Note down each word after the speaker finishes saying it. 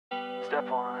Step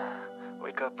one,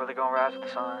 wake up early, gonna rise with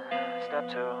the sun.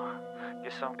 Step two,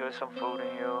 get some good, some food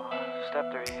in you.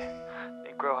 Step three,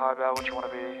 think real hard about what you wanna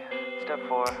be. Step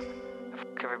four,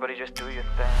 everybody just do your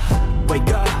thing. Wake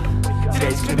up,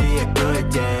 today's gonna be a good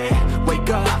day. Wake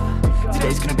up,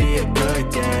 today's gonna be a good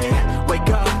day. Wake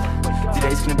up,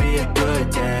 today's gonna be a good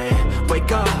day.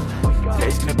 Wake up,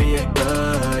 today's gonna be a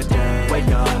good day.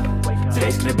 Wake up,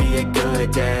 today's gonna be a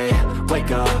good day.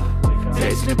 Wake up,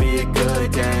 today's gonna be a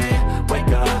good day. Wake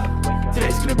up,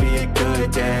 today's gonna be a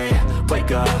good day.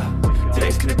 Wake up,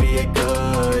 today's gonna be a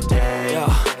good day. Yo,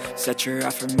 set your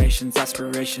affirmations,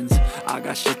 aspirations. I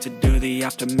got shit to do, the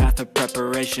aftermath of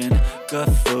preparation. Good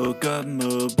food, good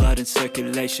mood, blood in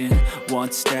circulation.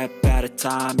 One step at a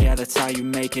time, yeah, that's how you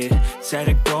make it. Set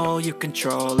a goal you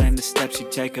control and the steps you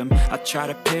take them. I try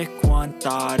to pick one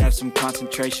thought, have some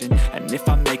concentration. And if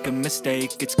I make a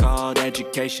mistake, it's called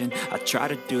education. I try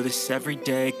to do this every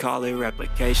day, call it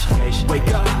replication. Wake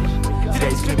up,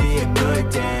 today's gonna be a good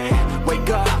day. Wake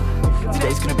up,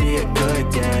 today's gonna be a good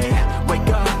day. Wake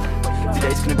up,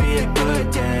 today's gonna be a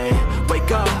good day.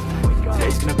 Wake up,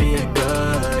 today's gonna be a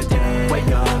good day.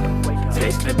 Wake up,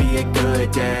 today's gonna be a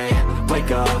good day.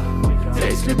 Wake up,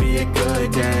 today's gonna be a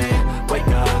good day.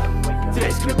 Wake up,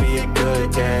 today's gonna be a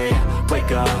good day.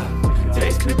 Wake up,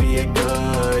 today's gonna be a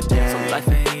good day. So life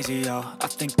ain't easy, yo, I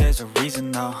think there's a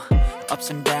reason though. Ups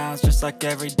and downs, just like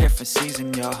every different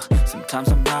season, yo. Sometimes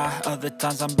I'm high, other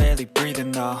times I'm barely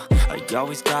breathing, though. You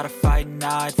always gotta fight and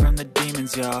hide from the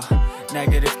demons, yo.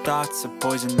 Negative thoughts are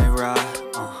poison, they rot.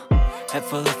 Head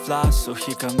full of flies, so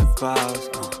here come the clouds.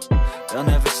 They'll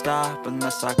never stop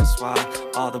unless I can swap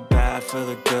all the bad for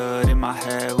the good in my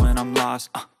head when I'm lost.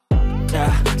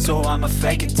 Yeah, so I'ma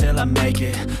fake it till I make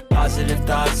it. Positive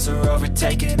thoughts are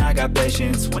overtaken, I got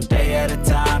patience. One day at a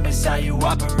time is how you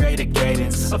operate a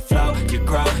cadence. A flow, you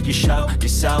grow, you show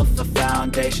yourself a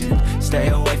foundation. Stay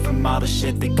away from all the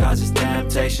shit that causes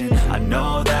temptation. I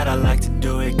know that I like to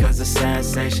do it cause it's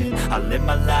sensation. I live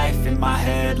my life in my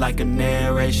head like a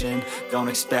narration. Don't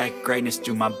expect greatness,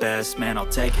 do my best, man, I'll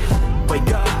take it. Wake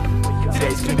up,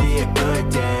 today's gonna be a good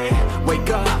day. Wake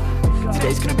up,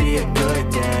 today's gonna be a good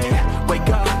day. Wake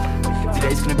up,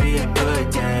 today's gonna be a good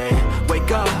day.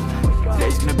 Wake up,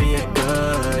 today's gonna be a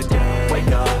good day.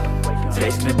 Wake up,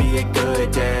 today's gonna be a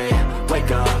good day.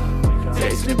 Wake up,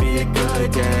 today's gonna be a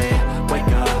good day.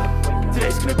 Wake up,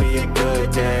 today's gonna be a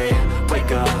good day.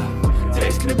 Wake up,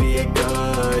 today's gonna be a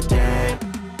good day.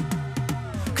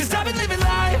 Cause I've been living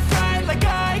life right like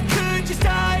I could just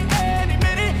die any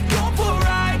minute. Going for a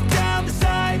ride down the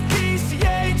side,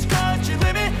 PCH, country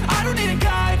limit. I don't need a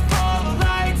guide, follow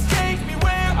lights, take me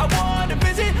where I wanna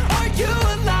visit. Are you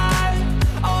alive?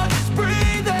 Or just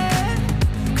breathing?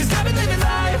 Cause I've been living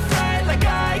life right like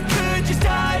I could just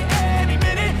die any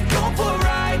minute. Going for a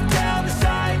ride down the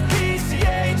side,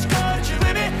 PCH, country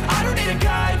limit. I don't need a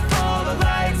guide, follow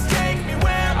lights, take me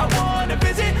where I wanna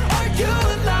visit. Are you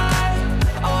alive?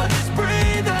 Or just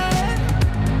breathing?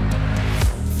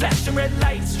 Flashing red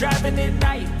lights, driving at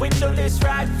night, windowless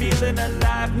ride, feeling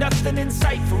alive. Nothing in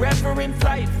sight, forever in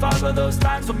flight. Follow those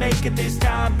lines, we'll make it this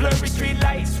time. Blurry street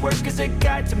lights, work as a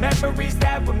guide to memories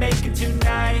that we're making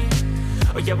tonight.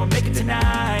 Oh yeah, we'll make it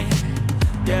tonight.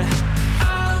 Yeah.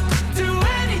 I'll do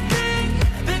anything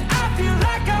that I feel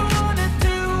like I wanna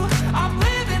do. I'm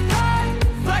living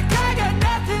life like I got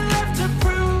nothing left to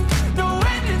prove. No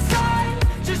end in sight,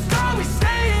 just always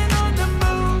staying on the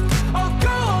move. I'll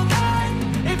go all night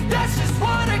if that's just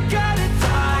what I gotta do.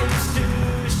 Life's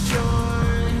too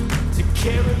short to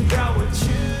care about what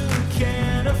you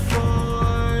can't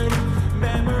afford.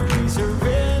 Memories are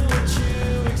in what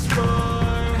you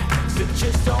explore, so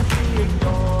just don't be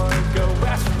ignored. Go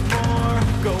ask for more,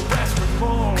 go ask for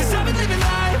more. Cause I've been living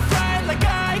life right like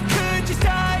I could just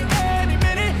die any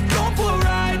minute. Going for a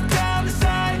ride down the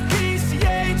side,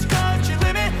 PCH, country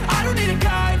limit. I don't need a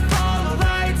guide, follow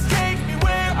lights, take me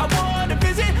where I wanna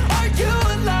visit. Are you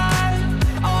alive?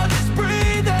 Or just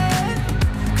breathing?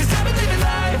 Cause I've been living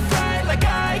life right like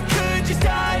I could just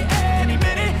die any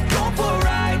minute. Going for a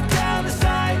ride down the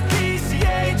side,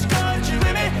 PCH, country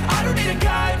limit. I don't need a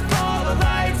guide, follow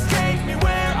lights, take me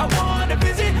where I wanna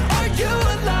visit. Are you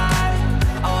alive?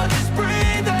 Or just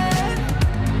breathing?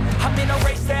 I'm in a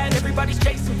race that everybody's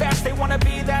chasing fast. They wanna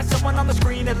be that someone on the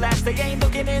screen at last. They ain't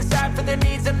looking inside for their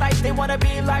needs in life. They wanna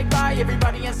be liked by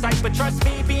everybody in sight. But trust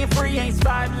me, being free ain't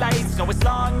spotlights. No, it's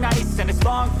long nights and it's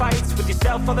long fights with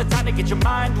yourself all the time to get your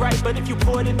mind right. But if you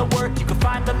put in the work, you can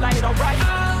find the light, alright.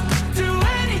 I'll do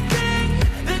anything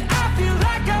that I feel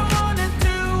like I wanna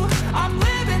do. I'm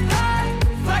living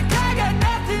life like I got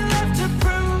nothing left to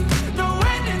prove. No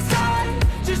end in sight,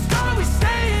 just always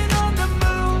staying on the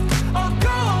move. I'll go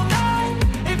all night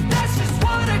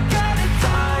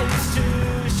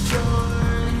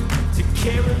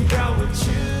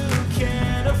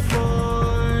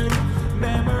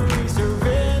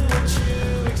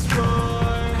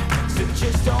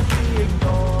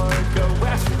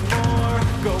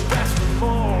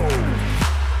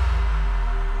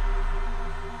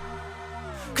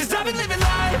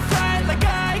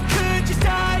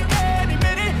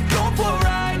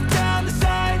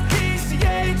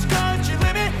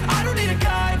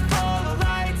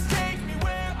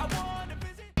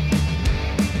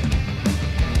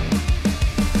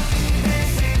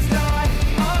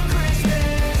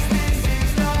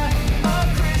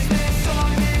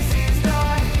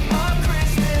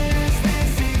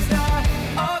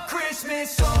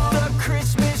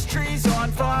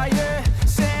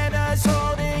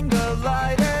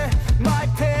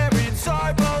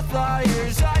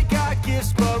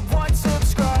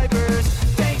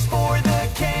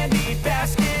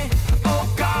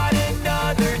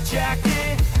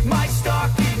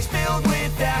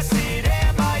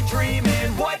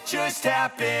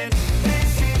been